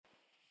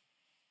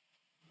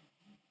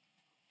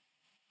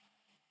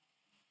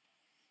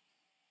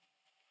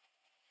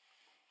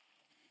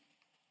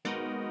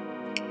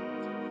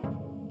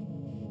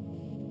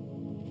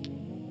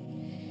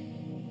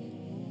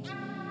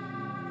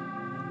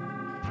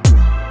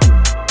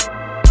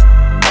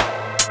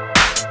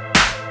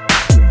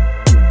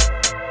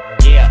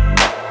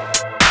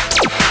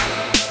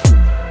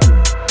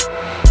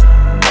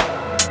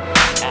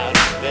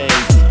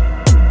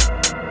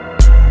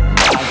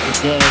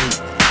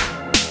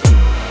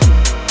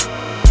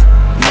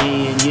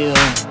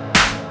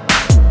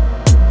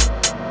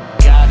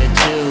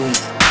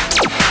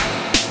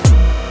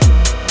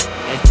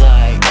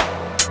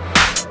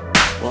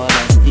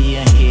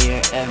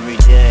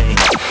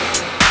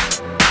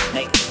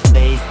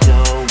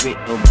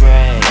real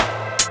gray.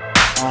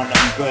 On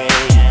a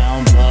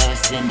Greyhound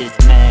bus in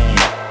dismay.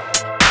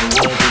 It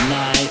was a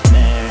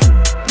nightmare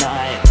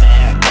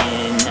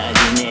in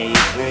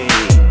 1983.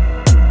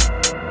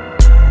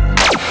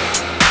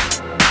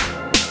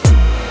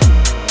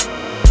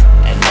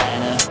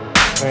 Atlanta,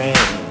 free.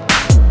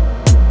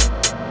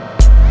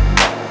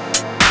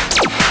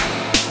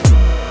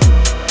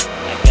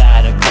 I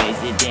got a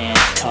crazy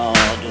dance called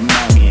a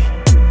monkey.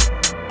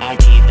 I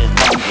keep it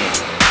funky.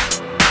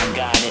 I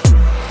got it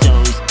so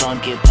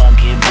spunky,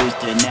 punky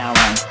booster. Now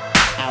I'm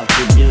out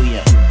to do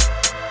ya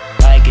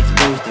like it's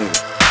boosters.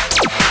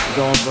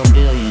 Going for a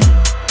billion,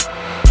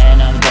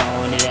 and I'm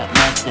going it up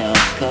myself,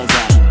 cause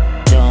I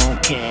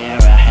don't care.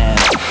 I have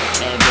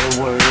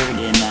every word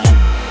in my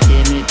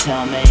timid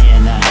tummy,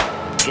 and I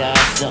got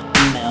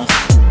something else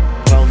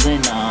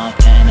rolling off,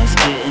 and I'm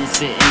spitting,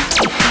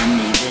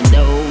 even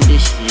though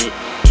this shit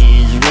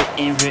is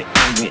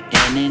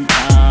written in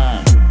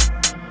time.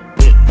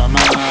 With my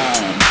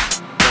mind,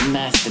 the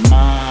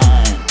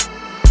mastermind,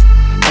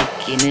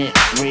 taking it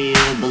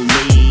real,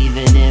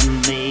 believing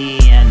in me,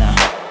 and I'm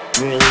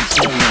really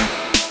chillin'.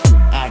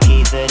 I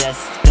keep it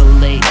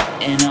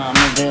escalating, I'm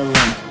a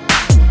villain.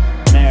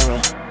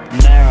 Meryl,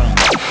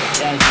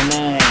 that's the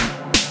name.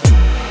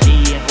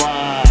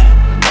 DFY,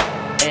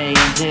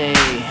 A&T,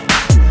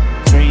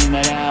 scream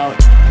it out,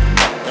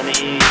 let me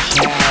hear you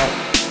shout.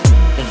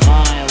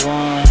 Define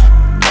one,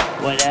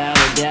 without a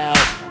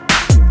doubt.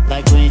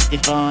 Like Gwen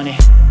Stefani,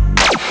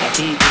 I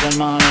keep it on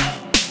money.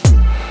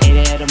 Ain't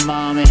that a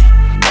mommy?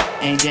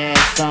 Ain't that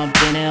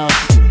something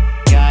else?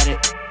 Got it.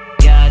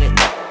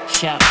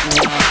 Shouting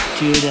out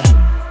to the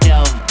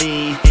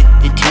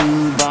B-52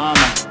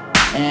 bomber,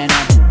 and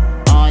I'm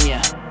on ya.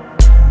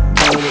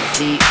 Toilet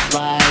seat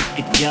like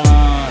a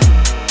John.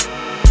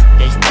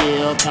 They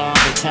still call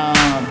me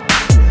Tom.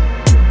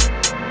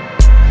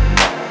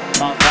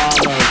 My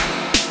follow,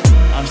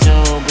 I'm so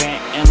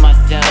granting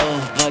myself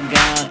a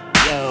gun.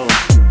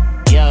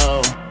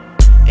 Yo,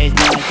 it's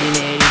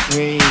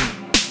 1983.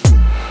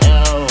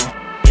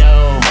 Yo,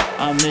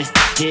 I'm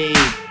Mr. T.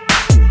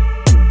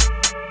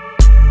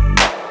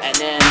 And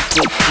then I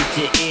switched it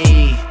to E.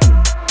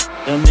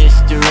 The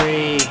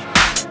mystery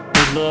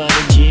was but a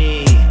G.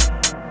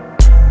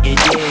 You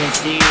didn't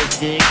see the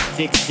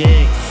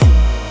 666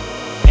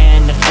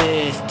 and the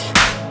fist.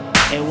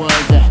 It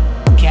was a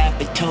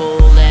capital,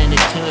 and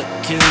it took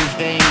 2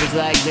 fingers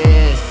like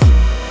this.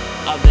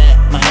 I bent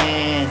my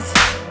hands,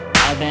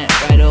 I bent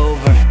right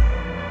over,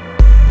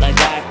 like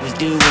I was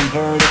doing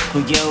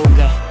vertical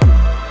yoga.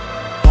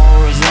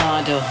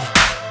 Horizontal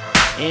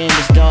in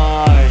the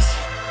stars.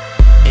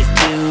 It's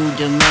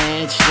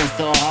 2-dimensional,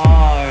 so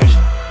hard.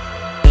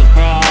 The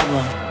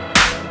problem,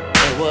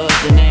 it was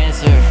an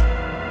answer.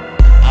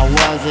 I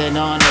wasn't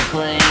on the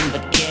plane,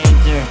 but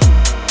cancer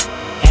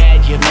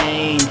had your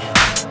main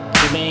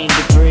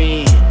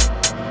debris.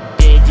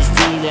 Did you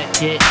see that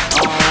tit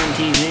on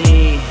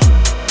TV?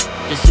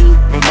 The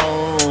Super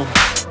Bowl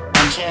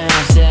on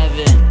Channel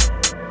 7.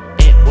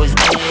 It was A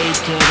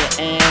to the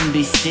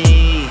NBC,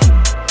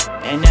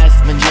 and that's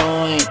my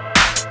joint.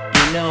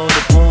 You know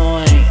the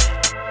point.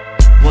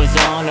 Was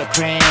on a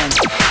cramp,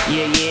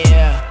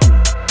 yeah.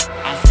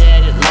 I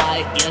said it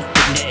like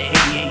yesterday,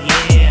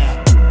 yeah.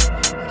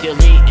 Still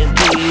eating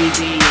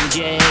PB&J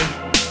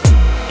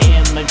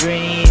in my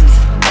dreams.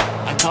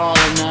 I call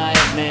them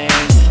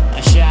nightmares, I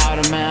shout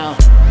them out.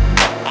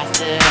 I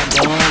said I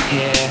don't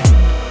care,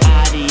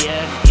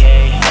 IDFK.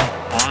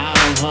 I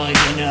don't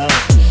fucking know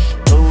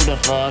who the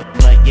fuck,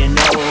 but you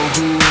know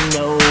who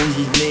knows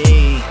is me.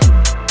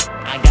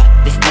 I got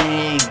this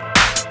thing,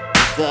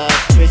 it's a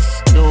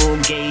crystal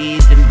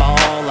gazing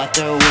ball, I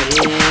throw it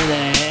in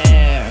the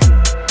air.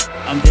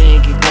 I'm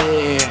thinking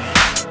clear,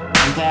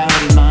 I'm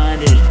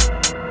cloudy-minded.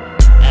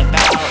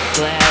 About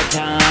glad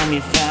time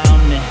you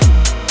found me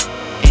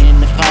in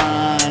the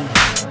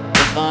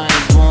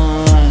finest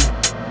one.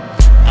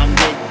 I'm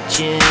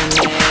ditching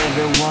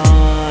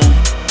everyone,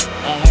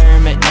 a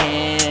hermit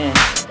man,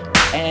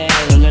 and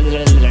there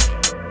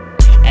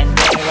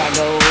I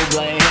go,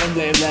 blam.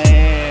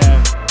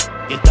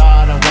 You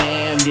thought I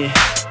whammed it,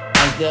 I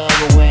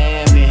double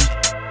whammy.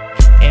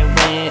 It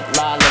went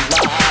la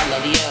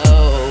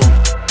yo.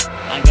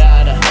 I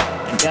gotta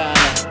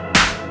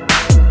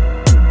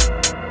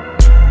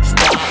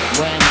stop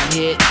when I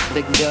hit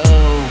the go.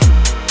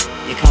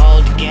 You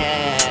called the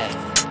gas,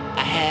 I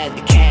had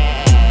the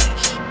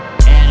cash,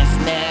 and I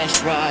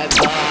smashed right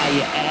by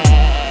your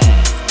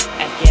ass.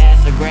 At gas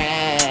or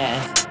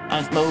grass,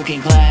 I'm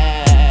smoking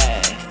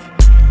glass.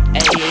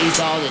 A's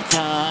all the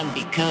time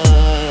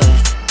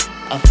because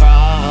a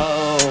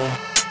fro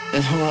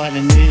is what I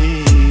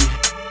need.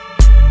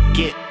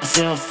 Get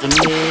myself some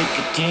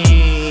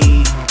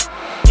nicotine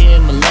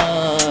in my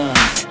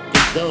lungs.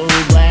 It's so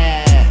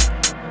black,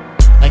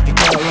 like the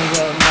color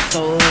of my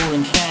soul.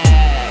 In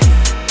fact,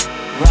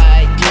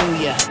 right to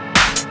ya,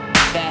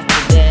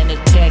 faster than a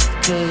text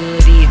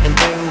could, even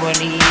through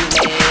an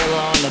email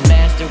on the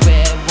master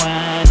web.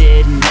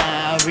 Winded and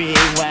I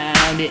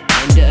rewound it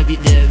in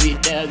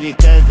www,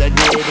 cause I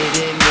did it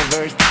in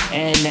reverse,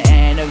 and the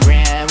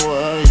anagram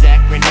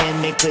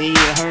basically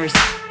a hearse,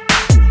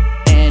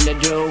 and I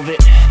drove it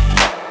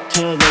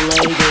to the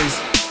Lakers.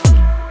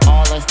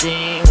 All I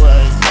seen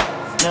was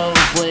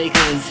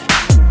snowflakers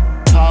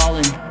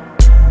calling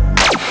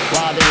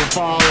while they were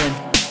falling,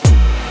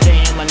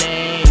 saying my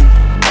name,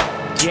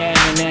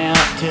 jamming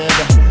out to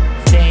the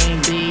same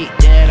beat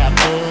that I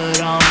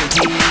put on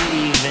repeat.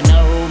 Even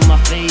though my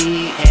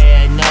feet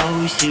had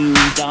no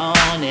shoes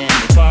on and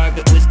the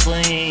carpet was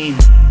clean,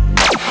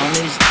 I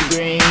Mr.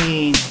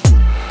 Green,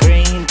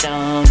 green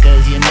thumb,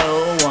 'cause you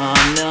know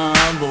I'm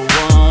number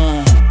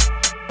one.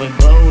 With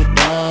both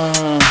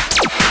thumbs,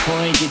 the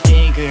pointy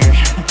finger,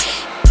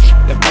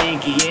 the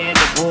pinky and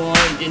the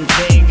pointing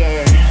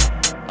finger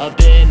up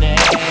in the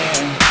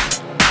air.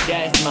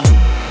 That's my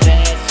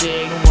fast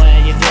signal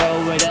when you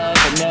throw it up.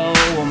 I know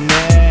I'm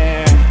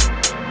there,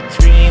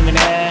 screaming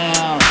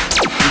out,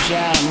 I'm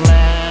shouting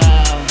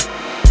loud,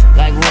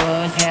 like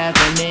what's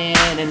happening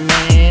in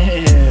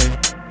there.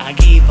 I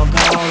keep on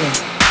calling,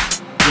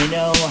 you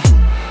know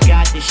I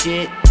got the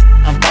shit.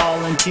 I'm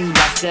falling to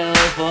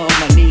myself on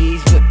my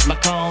knees with my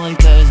calling,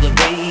 'cause the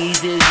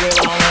bass is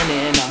rolling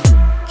and I'm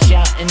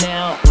shouting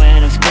out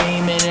when I'm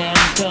screaming and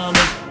I'm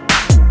coming.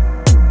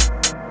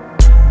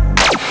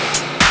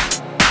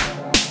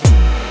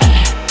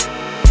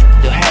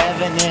 Still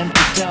have an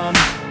empty tummy.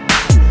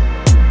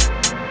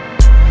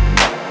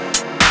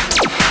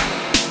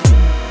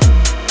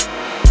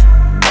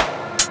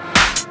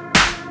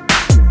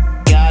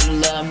 Gotta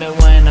love me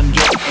when I'm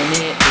getting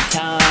it at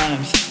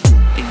times.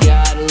 You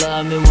gotta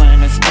love me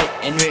when I'm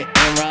spitting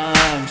written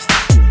rhymes.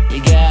 You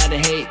gotta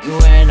hate me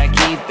when I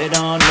keep it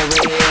on the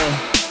real.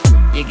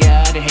 You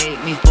gotta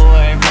hate me for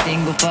every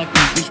single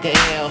fucking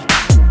freestyle.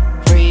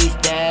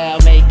 Freestyle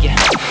make you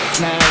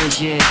smile and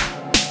shit.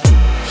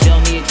 Show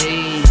me your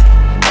teeth,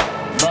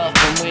 buff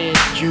them with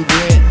true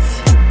grits,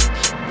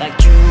 like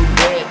true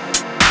grit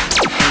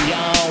and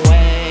John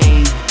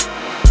Wayne.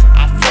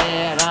 I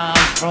said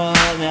I'm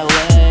from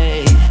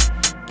LA,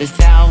 the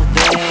South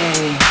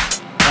Bay,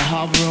 the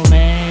hub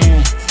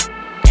romance,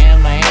 and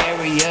my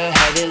area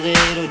had a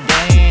little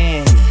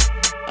dance,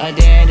 a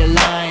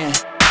dandelion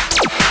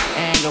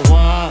and a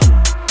walk.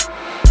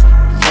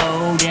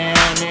 Slow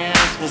down,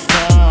 that's what's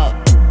up.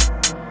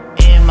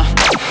 In my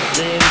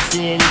little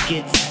city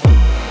gets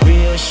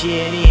real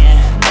shitty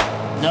and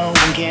no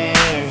one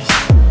cares.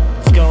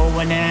 It's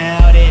going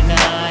out at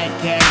night,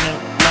 tearing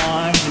up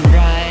alarms and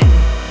right.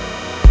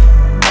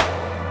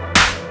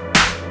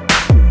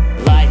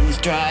 Lightning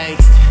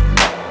strikes,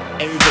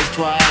 everybody's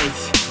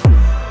twice.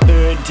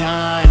 Third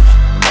time,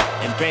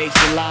 it breaks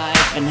your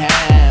life in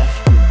half.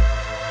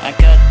 I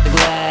cut the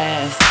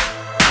glass,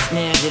 I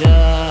snipped it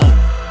up.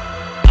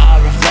 I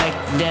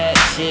reflected that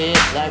shit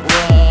like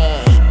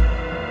what?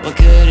 What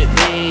could it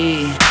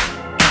be?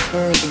 A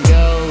further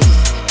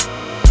ghost.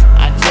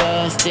 I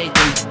just ate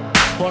them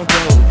pork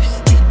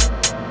roast.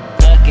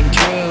 Fucking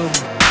true,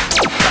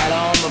 right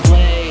on my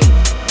plate,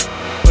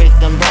 with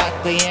some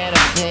broccoli and a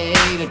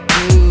potato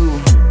too.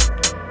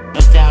 No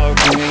sour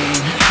cream,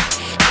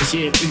 the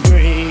shit was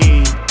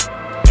green,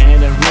 and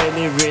I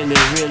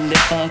really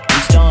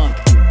fucking stunk.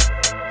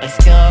 Like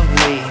skunk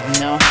weed, you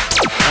know,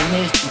 and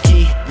Mr. T,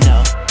 no,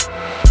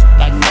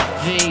 like my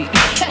feet.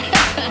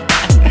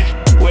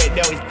 With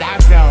no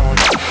socks on.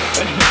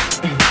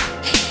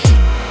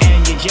 And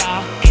you're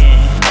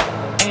jocking,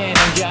 and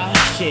I'm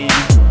joshing.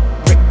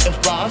 Rip the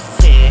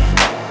flossing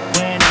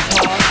when I'm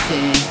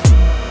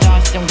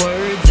tossing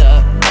words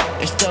up.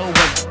 They're so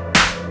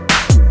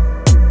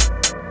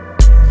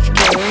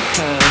obscure,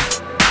 'cause,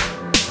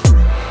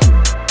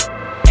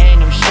 and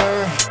I'm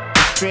sure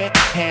the script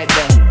had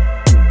the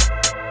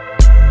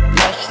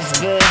luscious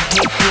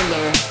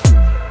vehicular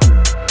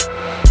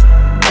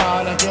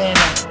caught up in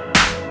a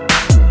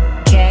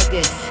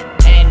cactus,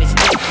 and it's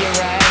stick you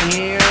right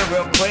here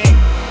real quick,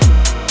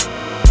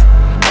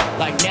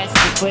 like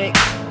nasty quick.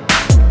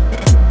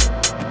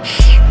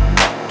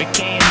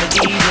 Became the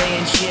DJ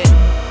and shit,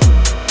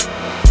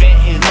 spent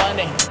his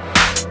money,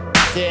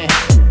 said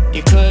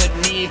you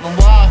couldn't even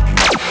walk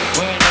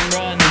when I'm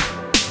running,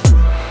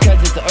 'cause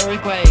it's an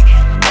earthquake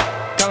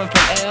coming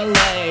from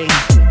LA.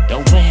 The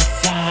west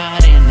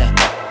side and the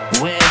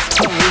west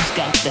coast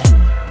got the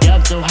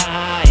dub so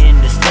high in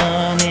the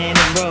sun and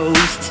it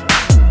roast.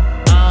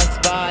 I'm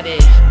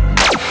spotted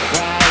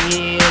right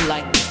here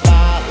like the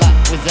spotlight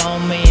was on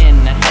me and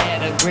I had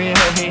a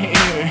grill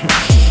here.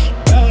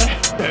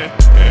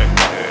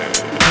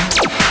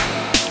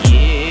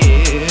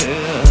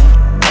 Yeah,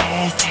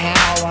 that's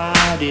how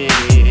I did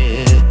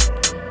it.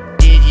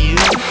 Did you?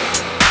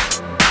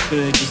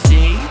 Could you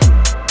see?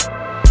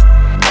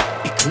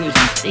 Could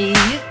you see a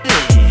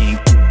thing?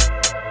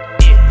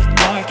 It was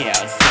dark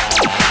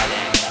outside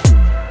and the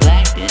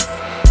blackness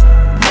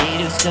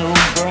made it so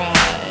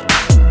bright.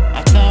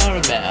 I thought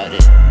about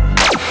it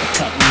a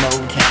couple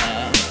more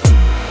times.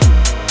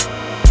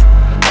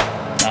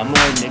 I'm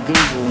more than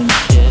Google and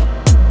shit.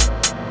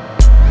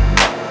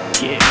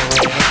 Getting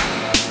real.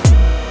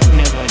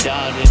 Never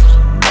doubted,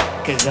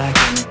 'cause I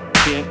can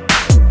skip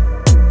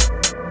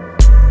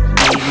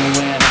even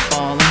when I'm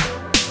falling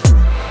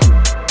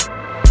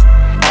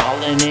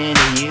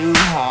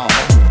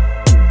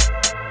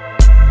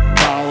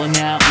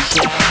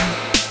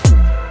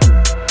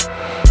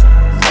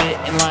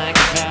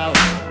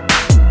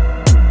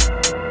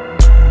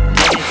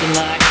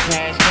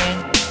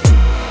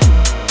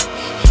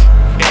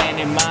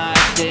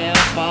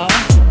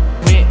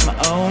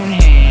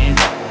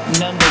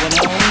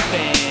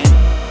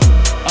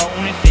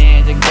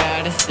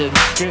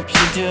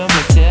prescription to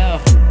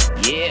myself.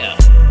 Yeah,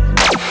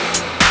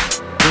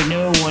 with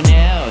no one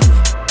else.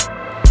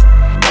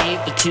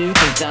 Able to,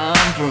 cause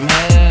I'm from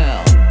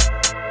hell.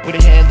 With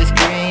a headless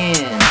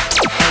grin,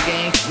 a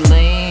gangster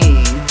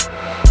lean,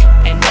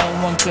 and no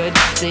one could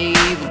see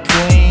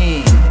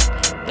between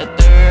the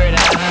third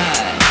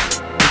eye,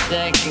 the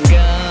second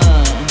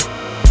gun.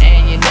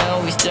 And you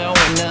know we still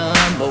were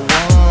number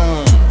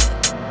one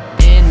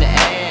in the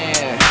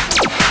air,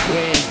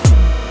 with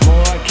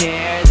more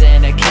care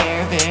than a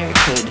Care Bear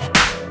could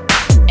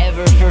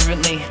ever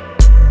fervently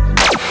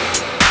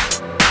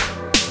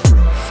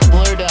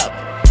splurt up.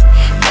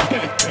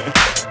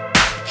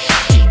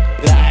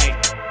 Like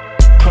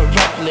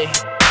corruptly.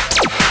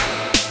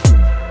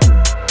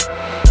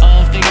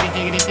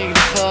 Stiggity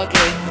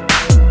fucking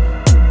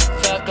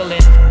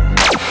suckling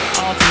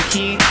on some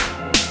keep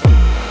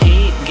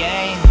heat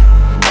game.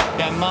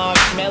 Got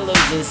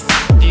marshmallows and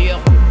steel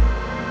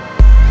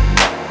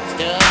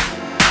stuff.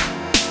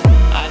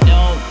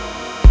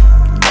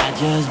 I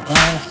just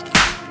bust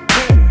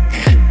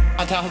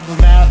on top of a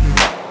mountain.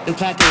 The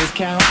plateau is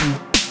counting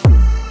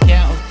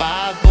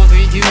 5, 4,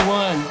 3, 2,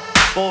 1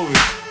 forward.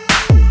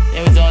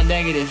 It was all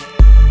negative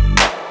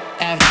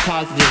after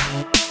positive.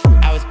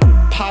 I was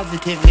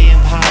positively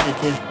and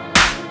positive.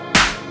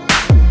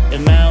 The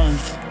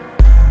mountains,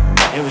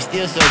 they were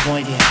still so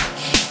pointy.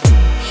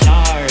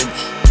 Shards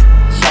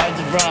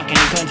of rock in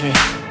the country.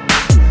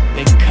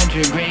 The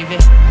country gravy,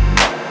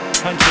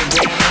 country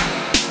grandma,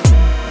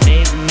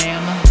 baby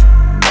mama,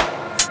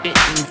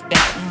 spittin',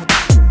 statin',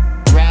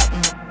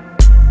 routin',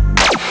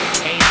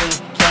 hazel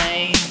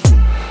plain,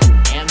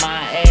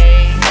 MIA,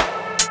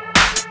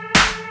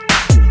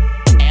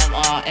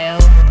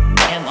 MRL,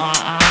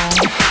 MRI,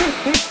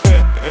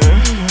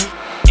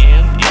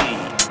 ME,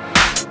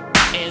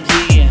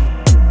 MGN.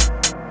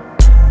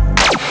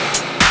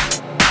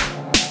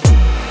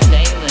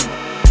 Sailing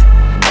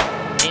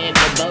in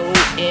the boat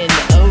in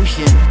the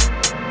ocean.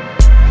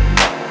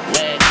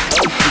 West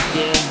Coast is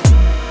still.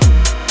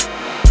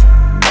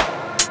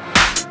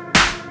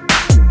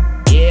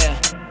 Yeah.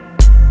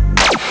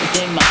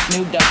 Within my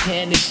Snoop Dogg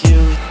tennis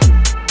shoes.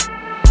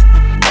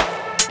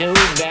 No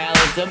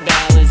balance, a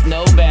balance,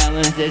 no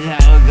balance, that's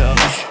how it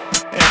goes.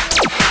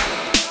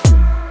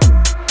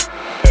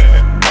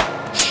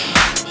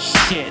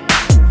 Shit,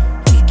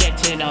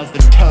 sketching on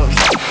some toast.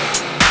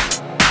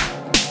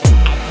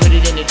 I put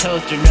it in the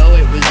toaster, know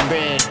it was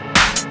bread,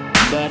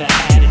 but I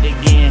had it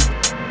again.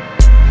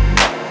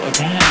 What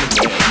kind of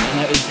bread, man?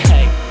 I was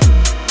like,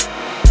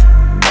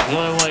 there's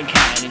only one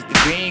kind, it's the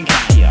green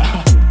kind,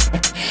 y'all.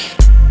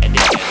 And they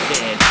had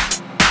said,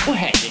 what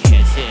had they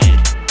had said?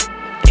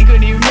 I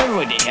couldn't even remember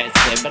what they had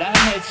said, but I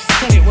had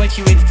said it once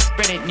you would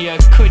spread it and you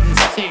couldn't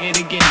say it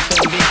again,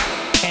 so big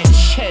and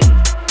shed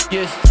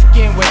your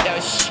skin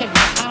without shedding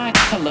eye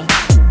color.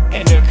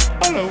 And the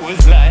color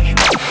was like,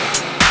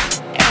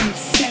 and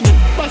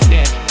Sanders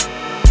busted.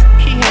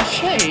 He had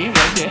shaved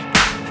right there.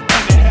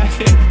 And then I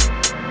said,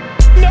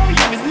 no,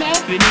 you was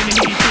laughing. And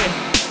then he said,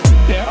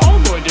 they're all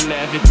going to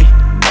laugh at me.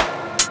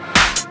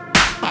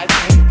 I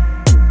said,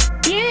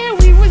 yeah,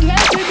 we was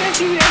laughing at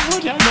you that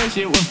whole time. That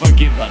shit was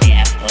fucking funny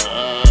as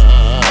fuck.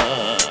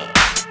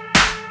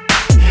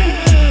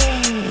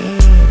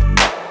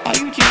 Are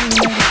you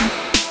changing that?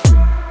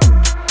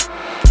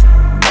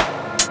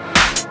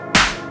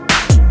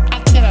 I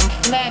said I'm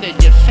flattered,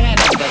 you're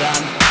fatter, but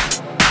I'm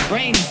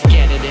brain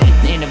scattered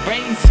in a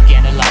brain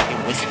scanner like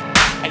it was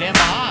an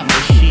MRI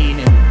machine,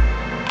 and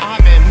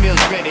I'm in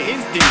meals ready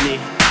instantly.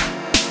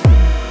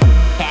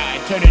 I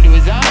turned into a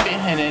zombie,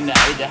 and then I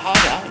ate the hot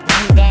dog,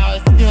 and I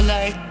was still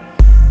like,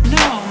 no,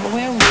 I'm a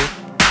werewolf.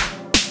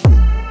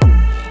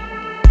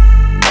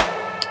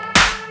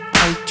 I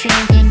was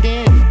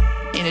transcendental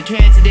in a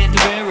transcendental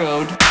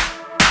railroad,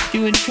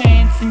 doing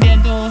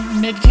transcendental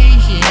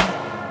meditation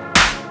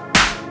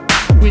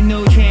with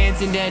no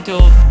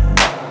transcendental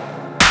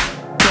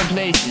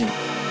complacence.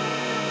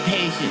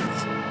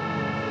 Patience.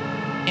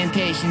 And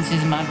patience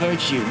is my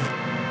virtue.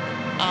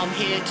 I'm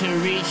here to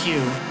reach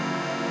you.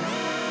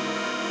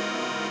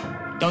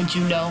 Don't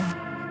you know?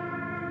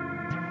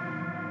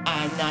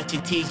 I'm not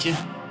your teacher.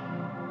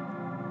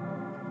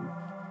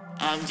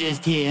 I'm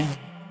just here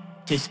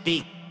to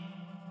speak.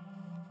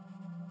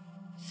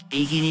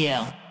 Speak and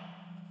yell.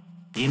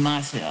 Be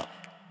myself.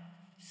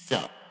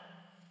 So.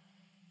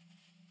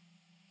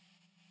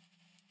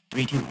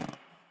 3, 2, 1.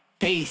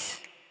 Peace.